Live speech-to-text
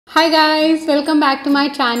Hi guys, welcome back to my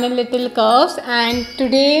channel Little Curves, and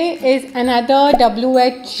today is another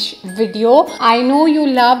WH video. I know you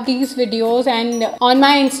love these videos, and on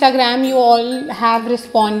my Instagram you all have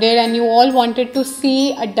responded and you all wanted to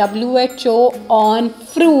see a WHO on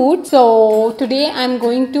fruit. So today I'm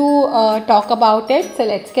going to talk about it. So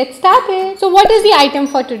let's get started. So what is the item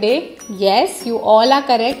for today? Yes, you all are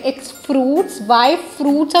correct. It's fruits. Why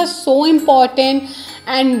fruits are so important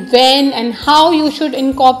and when and how you should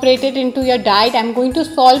incorporate it into your diet. I'm going to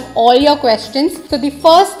solve all your questions. So the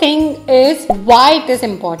first thing is why it is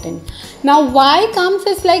important. Now why comes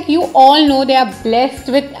is like you all know they are blessed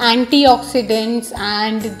with antioxidants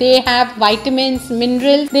and they have vitamins,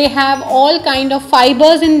 minerals, they have all kind of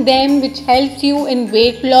fibers in them which helps you in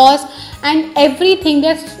weight loss and everything.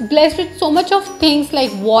 They're blessed with so much of things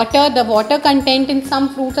like water. The water content in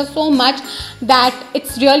some fruits are so much that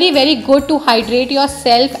it's really very good to hydrate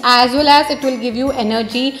yourself, as well as it will give you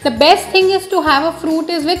energy. The best thing is to have a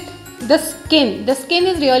fruit is with the skin. The skin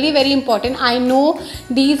is really very important. I know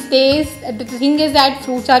these days the thing is that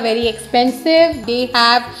fruits are very expensive. They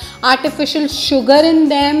have artificial sugar in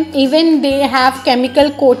them, even they have chemical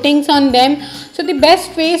coatings on them. So the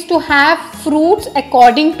best way is to have fruits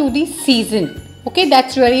according to the season. Okay,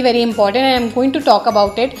 that's really very important and I'm going to talk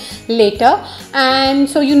about it later. And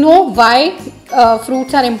so you know why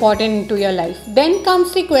fruits are important into your life. Then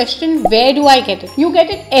comes the question, where do I get it? You get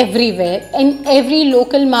it everywhere, in every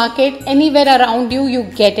local market, anywhere around you, you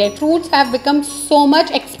get it. Fruits have become so much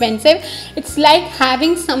expensive. It's like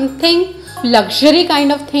having something luxury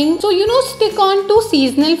kind of thing. So stick on to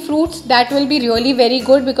seasonal fruits. That will be really very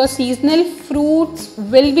good because seasonal fruits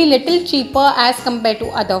will be little cheaper as compared to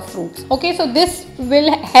other fruits. Okay, so this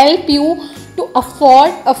will help you to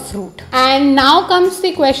afford a fruit. And now comes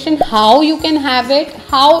the question, how you can have it.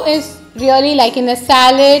 How is really like in a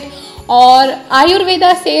salad, or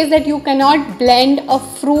Ayurveda says that you cannot blend a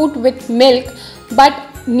fruit with milk, but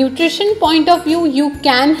nutrition point of view you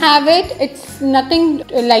can have it. It's nothing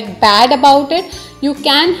like bad about it. You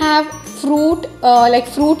can have fruit like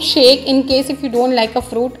fruit shake. In case if you don't like a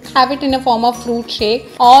fruit, have it in a form of fruit shake,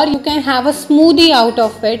 or you can have a smoothie out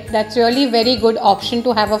of it. That's really very good option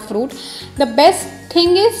to have a fruit. The best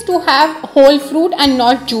thing is to have whole fruit and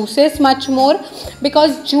not juices much more,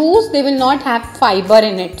 because juice they will not have fiber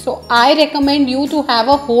in it. So I recommend you to have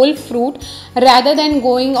a whole fruit rather than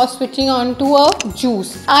going or switching on to a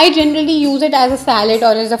juice. I generally use it as a salad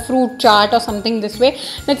or as a fruit chaat or something this way.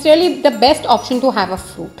 That's really the best option to have a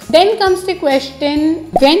fruit. Then comes the question,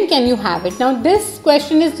 when can you have it? Now this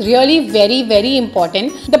question is really very very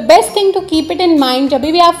important. The best thing to keep it in mind, जब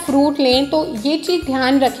भी आप fruit लें तो ये चीज़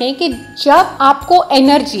ध्यान रखें कि जब आपको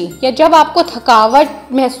एनर्जी या जब आपको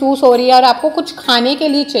थकावट महसूस हो रही है और आपको कुछ खाने के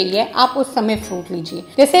लिए चाहिए, आप उस समय फ्रूट लीजिए.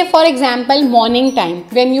 जैसे for example morning time,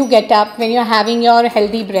 when you get up, when you are having your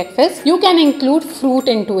healthy breakfast, you can include fruit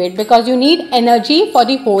into it because you need energy for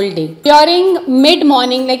the whole day. During mid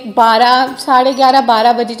morning like 12, 11:30,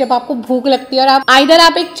 12 बजे जब आपको भूख लगती है और आप either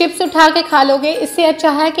आप एक चिप्स उठा के खा लोगे, इससे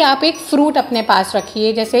अच्छा है कि आप एक फ्रूट अपने पास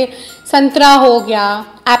रखिए. जैसे संतरा हो गया,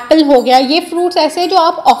 एप्पल हो गया, ये फ्रूट्स ऐसे जो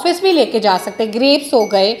आप ऑफिस भी लेके जा सकते हैं. ग्रेप्स हो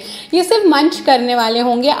गए, ये सिर्फ मंच करने वाले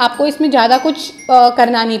होंगे. आपको इसमें ज़्यादा कुछ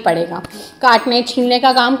करना नहीं पड़ेगा, काटने छीलने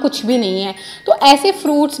का काम कुछ भी नहीं है. तो ऐसे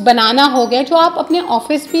फ्रूट्स, बनाना हो गया, जो आप अपने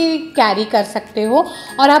ऑफिस भी कैरी कर सकते हो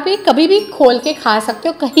और आप ये कभी भी खोल के खा सकते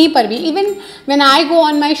हो कहीं पर भी. Even when I go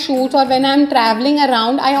on my shoots और when I am travelling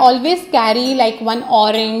around, I always carry like one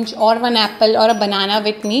orange और वन एप्पल और अ बनाना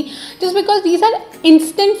with me, just because these are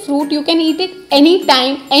instant fruit. You can eat it any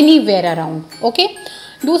time, anywhere around. Okay,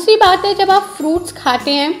 दूसरी बात है, जब आप fruits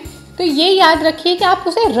खाते हैं तो ये याद रखिए कि आप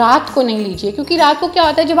उसे रात को नहीं लीजिए, क्योंकि रात को क्या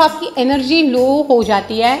होता है, जब आपकी एनर्जी लो हो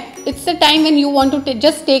जाती है, it's a time when you want to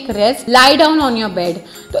just take rest, lie down on your bed,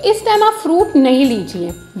 तो इस टाइम आप फ्रूट नहीं लीजिए.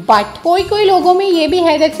 बट कोई लोगों में ये भी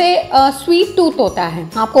है, जैसे स्वीट टूथ होता है,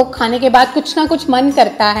 आपको खाने के बाद कुछ ना कुछ मन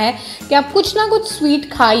करता है कि आप कुछ ना कुछ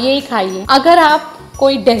स्वीट खाइए ही खाइए. अगर आप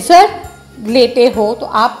कोई डेजर्ट लेते हो तो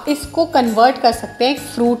आप इसको कन्वर्ट कर सकते हैं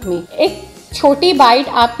फ्रूट में. एक छोटी बाइट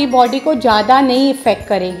आपकी बॉडी को ज़्यादा नहीं इफेक्ट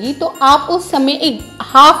करेगी, तो आप उस समय एक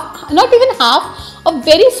half, not even half, a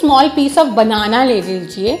very small piece of बनाना ले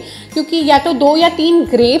लीजिए, क्योंकि या तो 2 या 3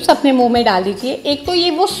 ग्रेप्स अपने मुंह में डाल दीजिए. एक तो ये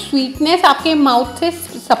वो स्वीटनेस आपके माउथ से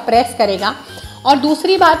सप्रेस करेगा, और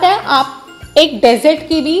दूसरी बात है आप एक डेजर्ट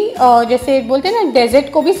की भी जैसे बोलते हैं ना,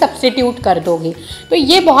 डेजर्ट को भी सब्स्टिट्यूट कर दोगे. तो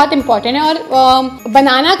ये बहुत इंपॉर्टेंट है. और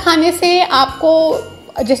बनाना खाने से आपको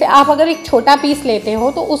जैसे आप अगर एक छोटा पीस लेते हो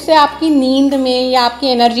तो उससे आपकी नींद में या आपकी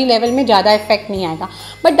एनर्जी लेवल में ज़्यादा इफेक्ट नहीं आएगा,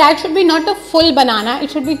 but that should be not a full banana,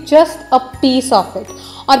 it should be just a piece of it.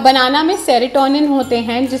 और बनाना में सेरोटोनिन होते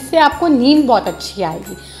हैं जिससे आपको नींद बहुत अच्छी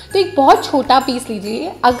आएगी। तो एक बहुत छोटा पीस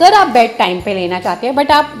लीजिए अगर आप बेड टाइम पे लेना चाहते हैं,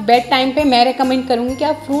 बट आप बेड टाइम पे मैं रेकमेंड करूँगी कि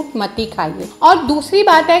आप फ्रूट मत ही खाइए। और दूसरी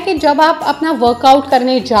बात है कि जब आप अपना वर्कआउट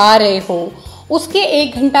करने जा रहे हो उसके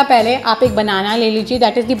 1 घंटा पहले आप एक बनाना ले लीजिए,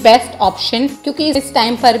 that is the best option, क्योंकि इस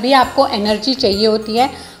टाइम पर भी आपको एनर्जी चाहिए होती है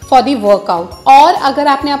फॉर दी वर्कआउट। और अगर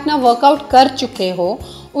आपने अपना वर्कआउट कर चुके हो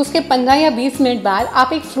उसके 15 या 20 मिनट बाद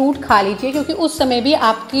आप एक फ्रूट खा लीजिए, क्योंकि उस समय भी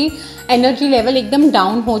आपकी एनर्जी लेवल एकदम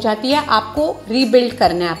डाउन हो जाती है, आपको रीबिल्ड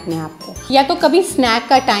करना है अपने आप को। या तो कभी स्नैक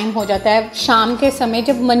का टाइम हो जाता है शाम के समय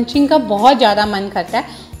जब मंचिंग का बहुत ज़्यादा मन करता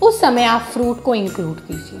है, उस समय आप फ्रूट को इंक्लूड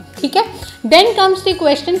कीजिए, ठीक है। Then comes the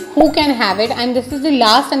question who can have it, and this is the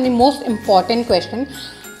last and the most important question.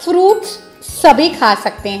 Fruits सभी खा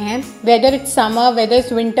सकते हैं, whether it's summer, whether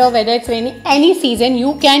it's winter, whether it's rainy, any season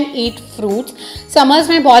you can eat fruits. Summers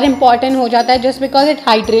में बहुत important हो जाता है just because it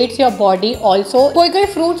hydrates your body also. कोई कोई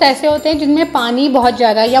फ्रूट्स ऐसे होते हैं जिनमें पानी बहुत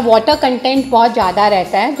ज़्यादा या वाटर कंटेंट बहुत ज़्यादा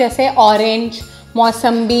रहता है, जैसे orange,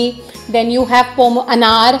 mosambi, then you have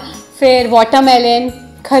अनार, फिर वाटरमेलन,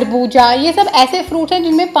 खरबूजा, ये सब ऐसे फ्रूट्स हैं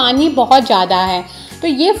जिनमें पानी बहुत ज़्यादा है। तो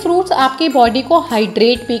ये फ्रूट्स आपकी बॉडी को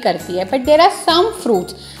हाइड्रेट भी करती है। But there are some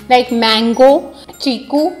fruits like mango,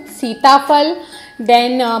 चीकू, सीताफल,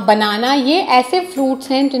 देन बनाना, ये ऐसे फ्रूट्स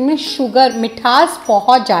हैं जिनमें शुगर, मिठास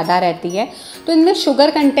बहुत ज़्यादा रहती है, तो इनमें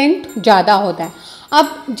शुगर कंटेंट ज़्यादा होता है।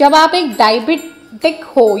 अब जब आप एक डायबिटिक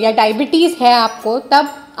हो या डायबिटीज़ है आपको, तब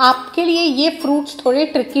आपके लिए ये फ्रूट्स थोड़े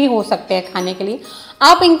ट्रिकी हो सकते हैं खाने के लिए।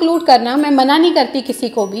 आप इंक्लूड करना, मैं मना नहीं करती किसी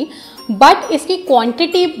को भी, बट इसकी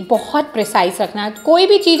क्वांटिटी बहुत प्रिसाइज रखना। कोई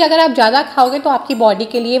भी चीज़ अगर आप ज़्यादा खाओगे तो आपकी बॉडी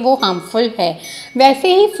के लिए वो हार्मफुल है।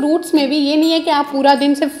 वैसे ही फ्रूट्स में भी ये नहीं है कि आप पूरा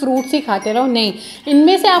दिन सिर्फ फ्रूट्स ही खाते रहो, नहीं,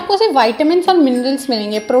 इनमें से आपको सिर्फ विटामिन्स और मिनरल्स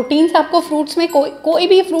मिलेंगे। प्रोटीन्स आपको फ्रूट्स में कोई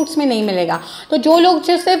भी फ्रूट्स में नहीं मिलेगा। तो जो लोग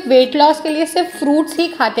जो सिर्फ वेट लॉस के लिए सिर्फ फ्रूट्स ही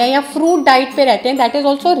खाते हैं या फ्रूट डाइट पे रहते हैं, that is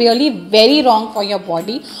also really very wrong for your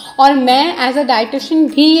body. और मैं एज अ डाइटिशियन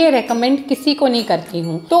भी ये रेकमेंड किसी को नहीं करती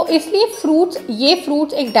हूँ। तो इसलिए ये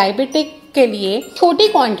फ्रूट्स एक डायबिटिक के लिए छोटी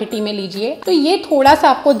क्वांटिटी में लीजिए, तो ये थोड़ा सा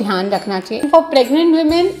आपको ध्यान रखना चाहिए। For pregnant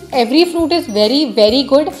women every fruit is very very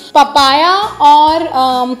good. Papaya और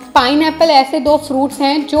पाइनएप्पल ऐसे 2 फ्रूट्स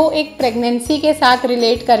हैं जो एक प्रेगनेंसी के साथ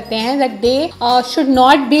रिलेट करते हैं, that they should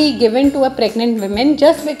not be given to a pregnant women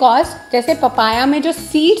just because जैसे पपाया में जो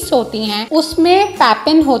सीड्स होती हैं उसमें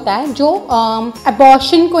पैपिन होता है जो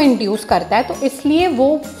अबॉर्शन को इंड्यूस करता है, तो इसलिए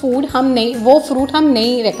वो फ्रूट हम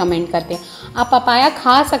नहीं रेकमेंड करते। आप पपाया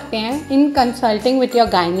खा सकते हैं इन कंसल्टिंग विथ योर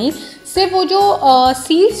गायनी। सिर्फ वो जो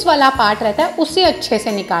सीड्स वाला पार्ट रहता है उसे अच्छे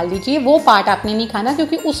से निकाल दीजिए, वो पार्ट आपने नहीं खाना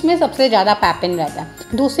क्योंकि उसमें सबसे ज़्यादा पैपिन रहता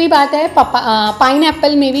है। दूसरी बात है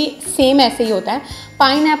पाइनएप्पल में भी सेम ऐसे ही होता है।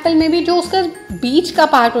 पाइनएप्पल में भी जो उसका बीच का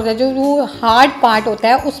पार्ट होता है, जो हार्ड पार्ट होता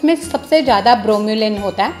है, उसमें सबसे ज़्यादा ब्रोम्युलिन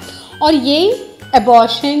होता है और यही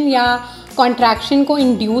एबॉर्शन या कॉन्ट्रैक्शन को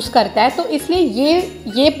इंड्यूस करता है, तो इसलिए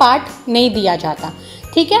ये पार्ट नहीं दिया जाता,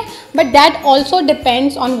 ठीक है। But that also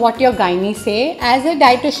depends on what your gynae से। एज ए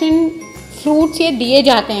डाइटिशियन फ्रूट्स ये दिए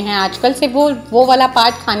जाते हैं आजकल, सिर्फ वो वाला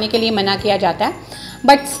पार्ट खाने के लिए मना किया जाता है,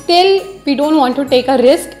 but still we don't want to take a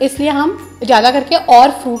risk, इसलिए हम ज़्यादा करके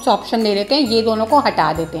और फ्रूट्स ऑप्शन दे देते हैं, ये दोनों को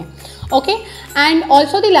हटा देते हैं, okay. And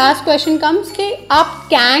also the last question comes कि आप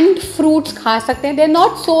कैंड फ्रूट्स खा सकते हैं, they are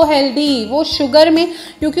not so healthy. वो शुगर में,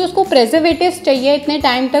 क्योंकि उसको प्रेजर्वेटिव्स चाहिए इतने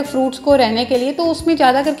टाइम तक फ्रूट्स को रहने के लिए, तो उसमें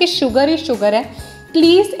ज़्यादा करके शुगर ही शुगर है,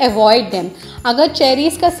 प्लीज़ अवॉइड देम। अगर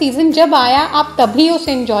चेरीज़ का सीज़न जब आया आप तभी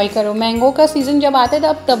उसे इंजॉय करो, मैंगो का सीज़न जब आता है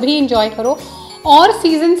तब तभी इंजॉय करो, और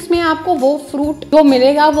सीजन्स में आपको वो फ्रूट जो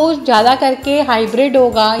मिलेगा वो ज़्यादा करके हाइब्रिड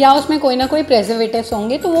होगा या उसमें कोई ना कोई प्रेजर्वेटिव्स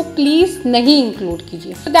होंगे, तो वो प्लीज़ नहीं इंक्लूड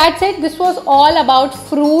कीजिए। So that's it. This was all about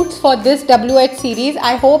fruits for this WH series.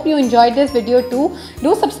 I hope you enjoyed this video too.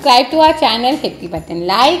 Do subscribe to our channel, hit the button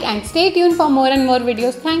like and stay tuned for more and more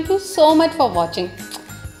videos. Thank you so much for watching.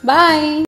 Bye.